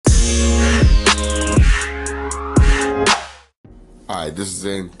Hi, this is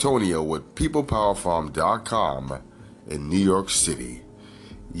Antonio with PeoplePowerFarm.com in New York City.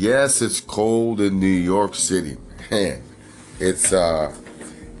 Yes, it's cold in New York City. Man, it's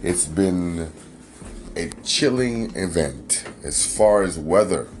been a chilling event as far as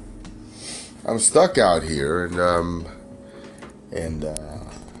weather. I'm stuck out here in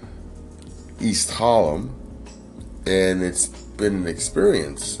East Harlem, and it's been an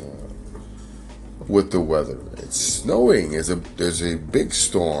experience with the weather. It's snowing. There's a big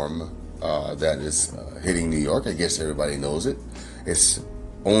storm that is hitting New York. I guess everybody knows it. It's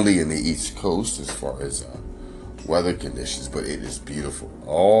only in the East Coast as far as weather conditions, but it is beautiful.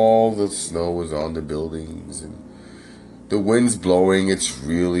 All the snow is on the buildings, and the wind's blowing. It's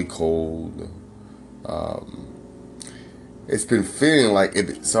really cold. It's been feeling like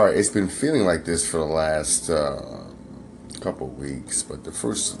it. Sorry, it's been feeling like this for the last couple of weeks, but the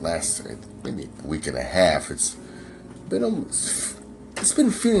last maybe a week and a half, it's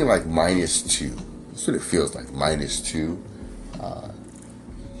been feeling like -2. That's what it feels like, -2.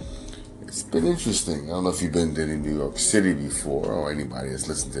 It's been interesting. I don't know if you've been to New York City before, or anybody that's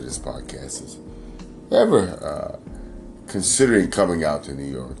listened to this podcast is ever considering coming out to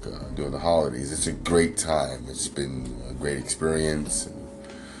New York during the holidays. It's a great time. It's been a great experience.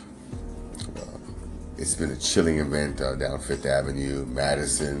 It's been a chilling event down Fifth Avenue,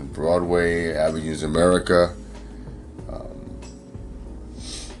 Madison, Broadway, Avenues America.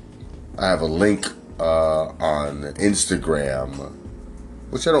 I have a link on Instagram,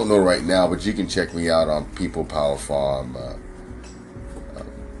 which I don't know right now, but you can check me out on People Power Farm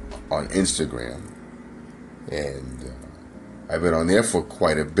on Instagram. And I've been on there for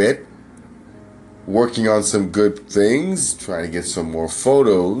quite a bit, working on some good things, trying to get some more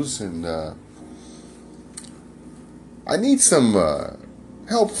photos, and I need some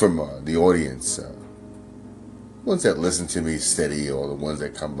help from the audience. Ones that listen to me steady, or the ones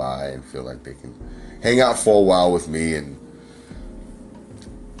that come by and feel like they can hang out for a while with me and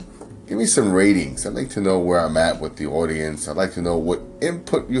give me some ratings. I'd like to know where I'm at with the audience. I'd like to know what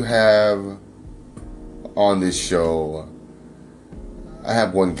input you have on this show. I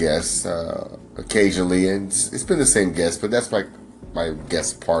have one guest occasionally, and it's been the same guest, but that's like my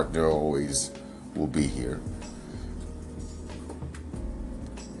guest partner always will be here.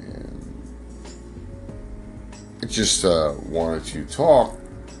 I just wanted to talk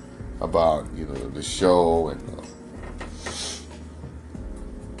about the show and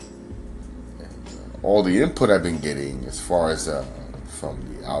all the input I've been getting as far as from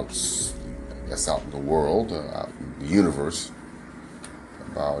the outs, I guess out in the world, out in the universe,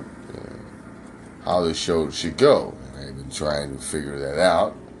 about how the show should go. And I've been trying to figure that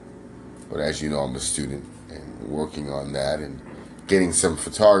out, but as you know, I'm a student and working on that and getting some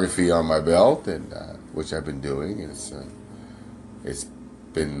photography on my belt, and which I've been doing. It's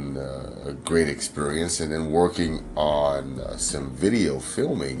been a great experience, and then working on some video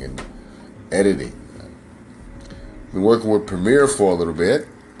filming and editing. I've been working with Premiere for a little bit.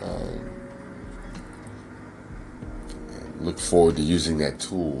 And look forward to using that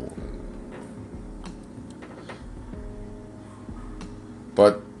tool.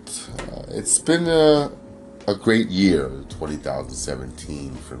 But it's been a great year,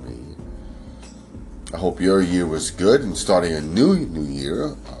 2017 for me. I hope your year was good, and starting a new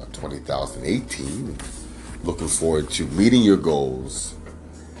year, 2018. Looking forward to meeting your goals,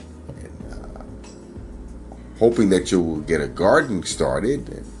 and hoping that you will get a garden started.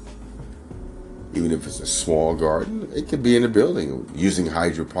 And even if it's a small garden, it could be in a building using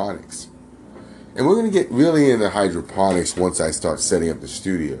hydroponics. And we're going to get really into hydroponics once I start setting up the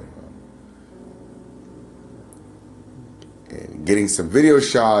studio. And getting some video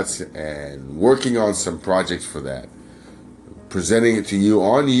shots and working on some projects for that. Presenting it to you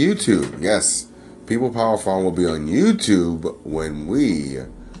on YouTube. Yes, People Power Farm will be on YouTube when we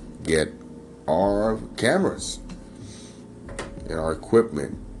get our cameras and our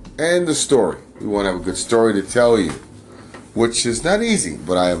equipment and the story. We want to have a good story to tell you, which is not easy,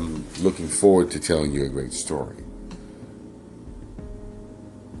 but I am looking forward to telling you a great story.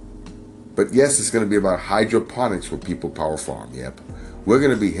 But yes, it's going to be about hydroponics with People Power Farm. Yep. We're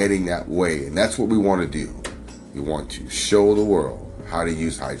going to be heading that way, and that's what we want to do. We want to show the world how to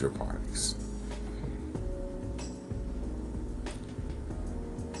use hydroponics.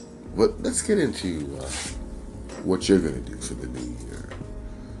 But let's get into what you're going to do for the new year.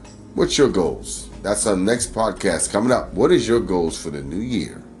 What's your goals? That's our next podcast coming up. What is your goals for the new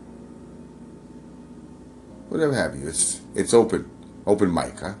year? Whatever have you. It's open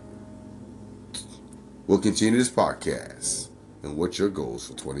mic, huh? We'll continue this podcast. And what's your goals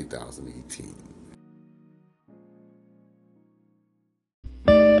for 2018?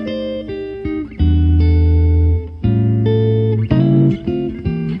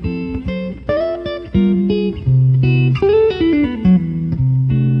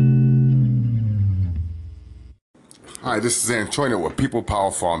 This is Antonio with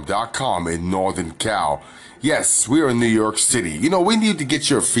PeoplePowerFarm.com in Northern Cal. Yes, we are in New York City. You know, we need to get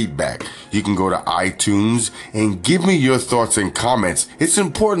your feedback. You can go to iTunes and give me your thoughts and comments. It's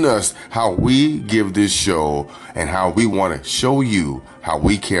important to us how we give this show and how we want to show you how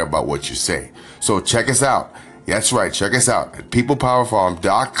we care about what you say. So check us out. That's right. Check us out at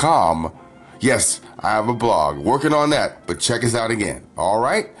PeoplePowerFarm.com. Yes, I have a blog. Working on that, but check us out again. All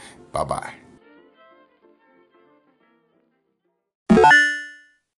right? Bye-bye.